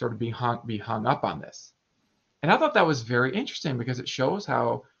sort of be hung up on this. And I thought that was very interesting because it shows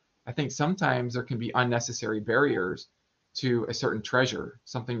how I think sometimes there can be unnecessary barriers to a certain treasure,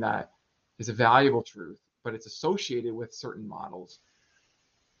 something that is a valuable truth, but it's associated with certain models,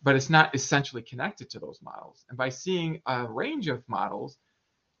 but it's not essentially connected to those models. And by seeing a range of models,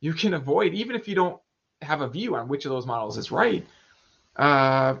 you can avoid, even if you don't have a view on which of those models is right,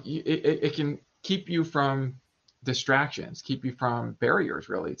 it can keep you from distractions, keep you from barriers,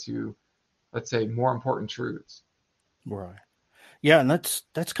 really, to, let's say, more important truths. Right. Yeah, and that's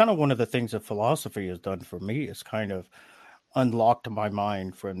kind of one of the things that philosophy has done for me, is kind of unlocked my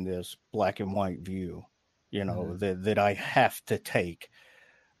mind from this black and white view, that I have to take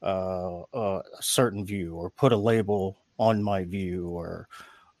a certain view or put a label on my view, or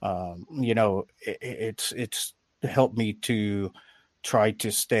it's helped me to try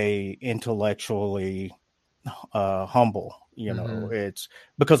to stay intellectually humble. It's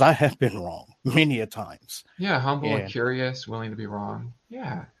because I have been wrong many a times. Yeah, humble and curious, willing to be wrong.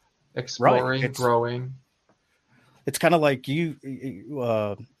 Yeah, Right. exploring, growing. It's kind of like you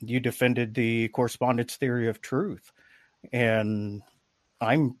defended the correspondence theory of truth, and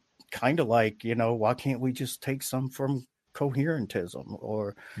I'm kind of like, why can't we just take some from coherentism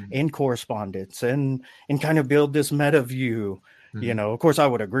or in correspondence and kind of build this meta view? Of course, I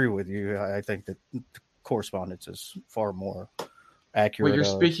would agree with you. I think that correspondence is far more accurate. Well, you're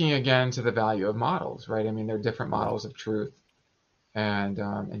speaking again to the value of models, right? I mean, they're different models of truth. And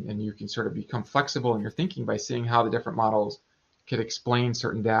you can sort of become flexible in your thinking by seeing how the different models could explain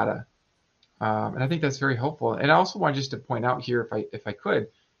certain data. And I think that's very helpful. And I also want just to point out here, if I could,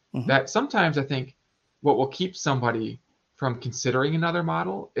 that sometimes I think what will keep somebody from considering another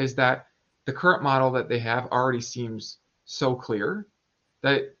model is that the current model that they have already seems so clear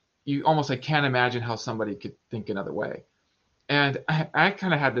that you almost like can't imagine how somebody could think another way. And I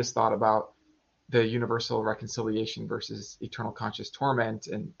kind of had this thought about the universal reconciliation versus eternal conscious torment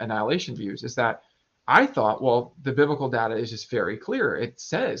and annihilation views, is that I thought, well, the biblical data is just very clear. It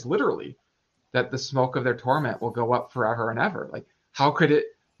says literally that the smoke of their torment will go up forever and ever. Like, how could it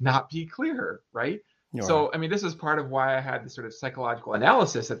not be clearer, right? So, I mean, this is part of why I had this sort of psychological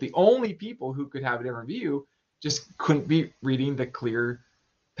analysis that the only people who could have a different view just couldn't be reading the clear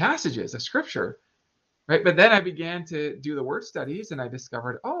passages of Scripture. Right, but then I began to do the word studies, and I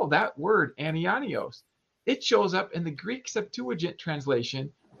discovered, that word anionios, it shows up in the Greek Septuagint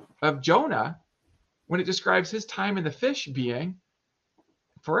translation of Jonah when it describes his time in the fish being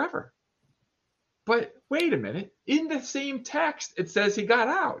forever. But wait a minute, in the same text, it says he got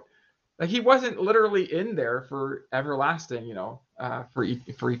out. Like, he wasn't literally in there for everlasting,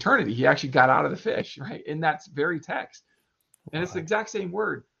 for eternity. He actually got out of the fish, right, in that very text. And it's the exact same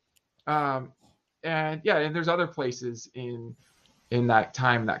word. And there's other places in that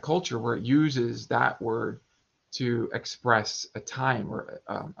time, that culture, where it uses that word to express a time or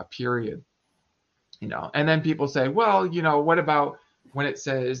a period, And then people say, well, what about when it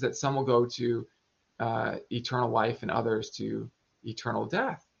says that some will go to eternal life and others to eternal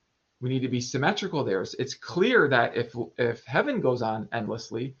death? We need to be symmetrical there. It's clear that if heaven goes on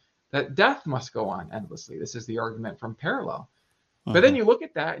endlessly, that death must go on endlessly. This is the argument from Parallel. But then you look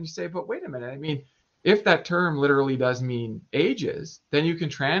at that and you say, but wait a minute. I mean, if that term literally does mean ages, then you can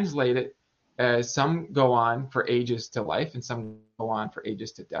translate it as some go on for ages to life and some go on for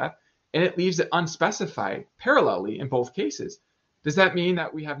ages to death. And it leaves it unspecified parallelly in both cases. Does that mean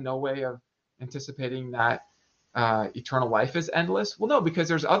that we have no way of anticipating that eternal life is endless? Well, no, because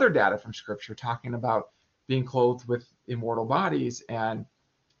there's other data from Scripture talking about being clothed with immortal bodies, and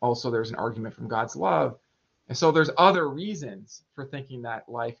also there's an argument from God's love. And so there's other reasons for thinking that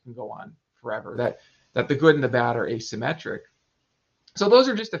life can go on forever, that the good and the bad are asymmetric. So those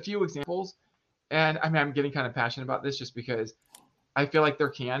are just a few examples. And I mean, I'm getting kind of passionate about this just because I feel like there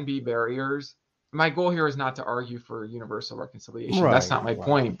can be barriers. My goal here is not to argue for universal reconciliation. That's not my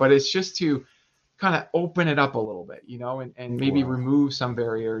point, but it's just to kind of open it up a little bit, and maybe remove some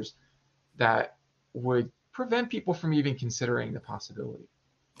barriers that would prevent people from even considering the possibility.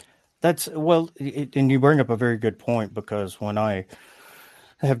 And you bring up a very good point, because when I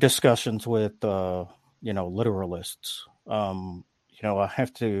have discussions with, literalists,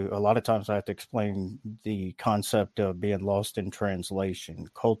 a lot of times I have to explain the concept of being lost in translation,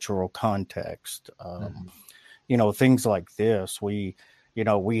 cultural context, things like this. We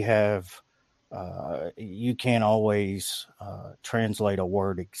have, you can't always translate a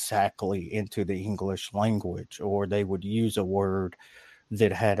word exactly into the English language, or they would use a word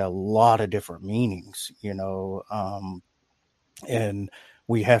that had a lot of different meanings, and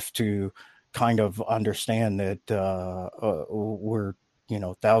we have to kind of understand that we're,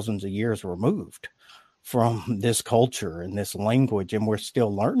 thousands of years removed from this culture and this language, and we're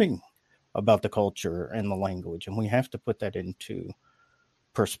still learning about the culture and the language, and we have to put that into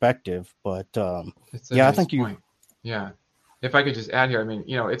perspective. But I think point. If I could just add here, I mean,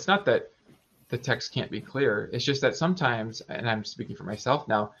 it's not that the text can't be clear. It's just that sometimes, and I'm speaking for myself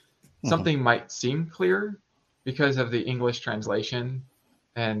now, something might seem clear because of the English translation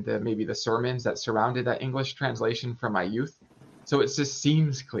and maybe the sermons that surrounded that English translation from my youth. So it just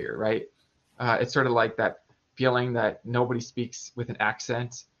seems clear, right? It's sort of like that feeling that nobody speaks with an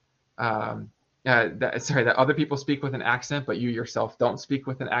accent. That other people speak with an accent, but you yourself don't speak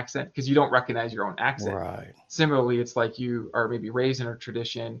with an accent because you don't recognize your own accent. Right. Similarly, it's like you are maybe raised in a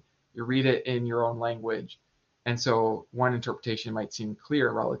tradition, you read it in your own language, and so one interpretation might seem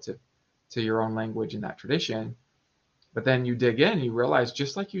clear relative to your own language in that tradition, but then you dig in, you realize,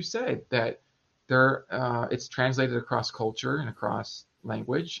 just like you said, that it's translated across culture and across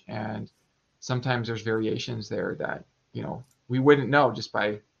language, and sometimes there's variations there that we wouldn't know just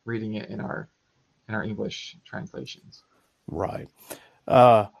by reading it in our English translations. Right.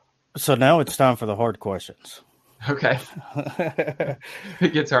 So now it's time for the hard questions. Okay.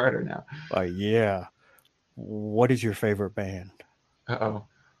 It gets harder now. Yeah. What is your favorite band? Uh-oh.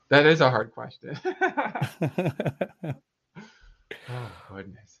 That is a hard question. Oh,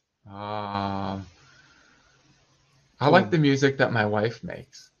 goodness. I like the music that my wife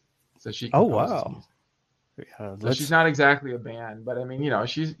makes. So she composes music. So she's not exactly a band, but I mean,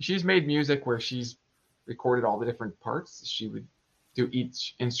 she's made music where she's recorded all the different parts. She would do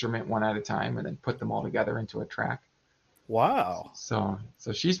each instrument one at a time and then put them all together into a track. Wow. So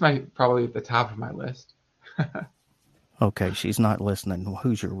she's probably at the top of my list. Okay, she's not listening.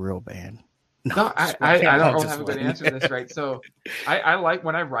 Who's your real band? No, I don't really have a good answer to this, right? So I like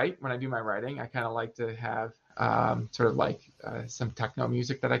when I do my writing, I kind of like to have sort of like some techno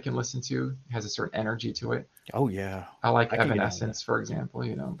music that I can listen to. It has a certain energy to it. Oh yeah, I like Evanescence, for example.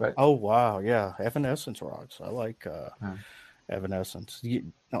 But oh wow, yeah, Evanescence rocks. I like Evanescence.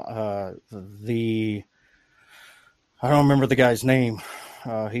 I don't remember the guy's name.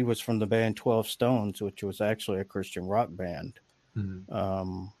 He was from the band 12 Stones, which was actually a Christian rock band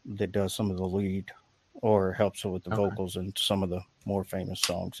that does some of the lead or helps with the vocals in some of the more famous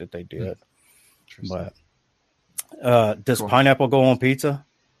songs that they did. But does pineapple go on pizza?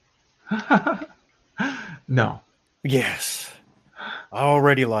 No. Yes. I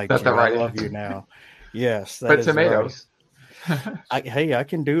already like That's you. The right I love answer. You now. Yes. That but tomatoes. Right. I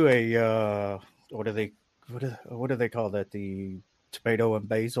can do a what do they call that? The tomato and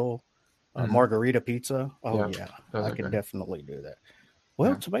basil margarita pizza. Oh yeah, I can definitely do that.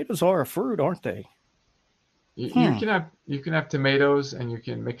 Well, tomatoes are a fruit, aren't they? You can have tomatoes, and you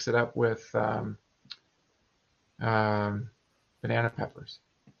can mix it up with banana peppers.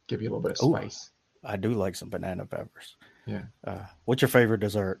 Give you a little bit of spice. I do like some banana peppers. Yeah. What's your favorite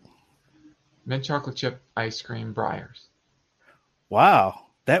dessert? Mint chocolate chip ice cream Breyers. Wow,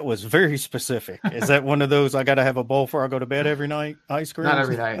 that was very specific. Is that one of those I got to have a bowl before I go to bed every night ice cream? Not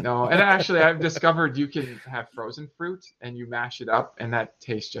every night, no. And actually, I've discovered you can have frozen fruit and you mash it up, and that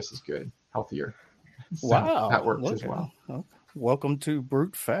tastes just as good, healthier. So wow, that works as well. Welcome to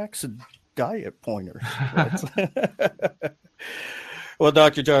Brute Facts and Diet Pointers. Well,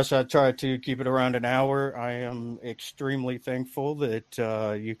 Dr. Josh, I tried to keep it around an hour. I am extremely thankful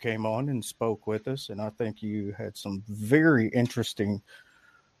that you came on and spoke with us, and I think you had some very interesting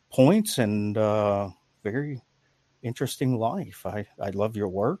points and very interesting life. I love your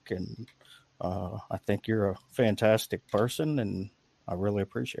work, and I think you're a fantastic person, and I really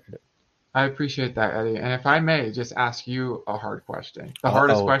appreciate it. I appreciate that, Eddie. And if I may just ask you a hard question, the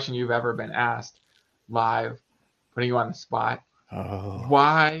hardest Uh-oh. question you've ever been asked live, putting you on the spot. Oh.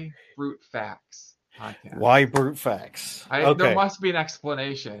 Why Brute Facts podcast? Why Brute Facts? There Okay. must be an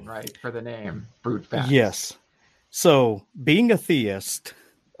explanation, right, for the name Brute Facts. Yes. So, being a theist,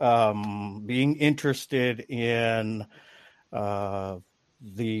 being interested in the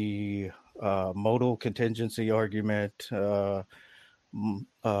modal contingency argument,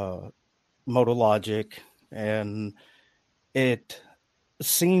 modal logic, and it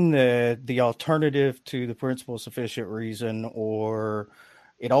seemed that the alternative to the principle of sufficient reason, or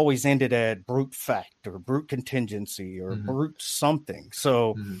it always ended at brute fact or brute contingency or brute something.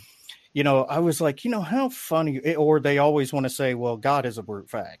 So, I was like, how funny, or they always want to say, well, God is a brute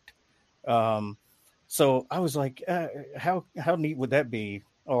fact. So I was like, how neat would that be?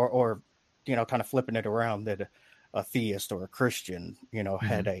 Or kind of flipping it around that a theist or a Christian,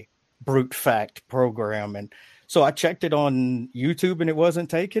 had a brute fact program. And so I checked it on YouTube and it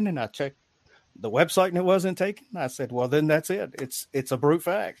wasn't taken. And I checked the website and it wasn't taken. I said, well, then that's it. It's a brute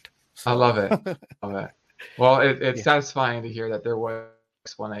fact. So. I love it. Well, it's satisfying to hear that there was an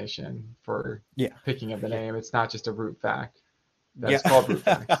explanation for picking of the name. It's not just a brute fact. That's called brute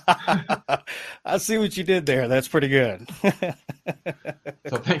facts. I see what you did there. That's pretty good.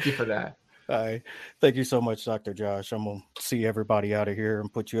 So thank you for that. Thank you so much, Dr. Josh. I'm going to see everybody out of here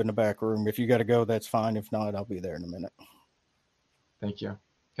and put you in the back room. If you got to go, that's fine. If not, I'll be there in a minute. Thank you.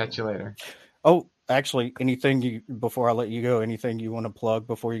 Catch you later. Oh, actually, before I let you go, anything you want to plug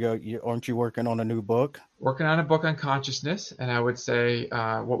before you go? Aren't you working on a new book? Working on a book on consciousness. And I would say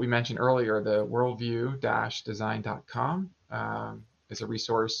what we mentioned earlier, the worldview-design.com is a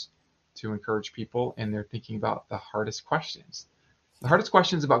resource to encourage people in their thinking about the hardest questions. The hardest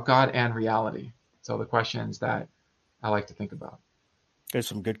questions about God and reality. So the questions that I like to think about. There's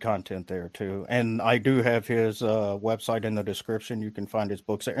some good content there too. And I do have his website in the description. You can find his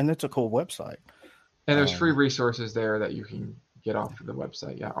books there. And it's a cool website. And there's free resources there that you can get off of the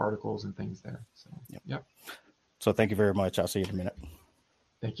website. Yeah, articles and things there. So, yep. So thank you very much. I'll see you in a minute.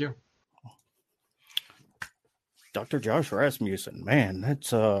 Thank you. Dr. Josh Rasmussen, man,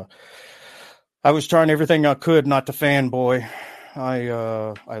 that's I was trying everything I could not to fanboy. I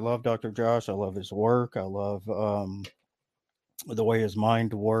love Dr. Josh. I love his work. I love the way his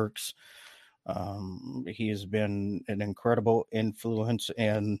mind works. He has been an incredible influence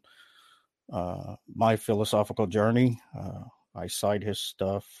in my philosophical journey. I cite his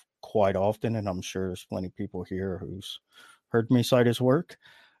stuff quite often, and I'm sure there's plenty of people here who's heard me cite his work.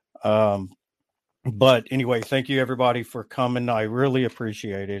 But anyway, thank you everybody for coming. I really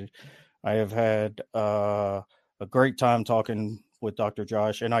appreciate it. I have had a great time talking with Dr.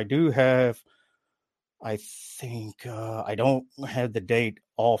 Josh, and I do have, I think, I don't have the date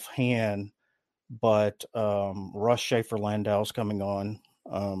offhand, but Russ Schaefer Landau's coming on,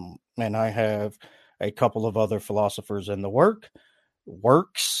 and I have a couple of other philosophers in the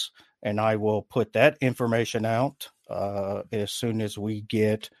works, and I will put that information out as soon as we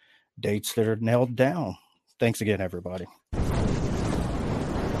get dates that are nailed down. Thanks again, everybody.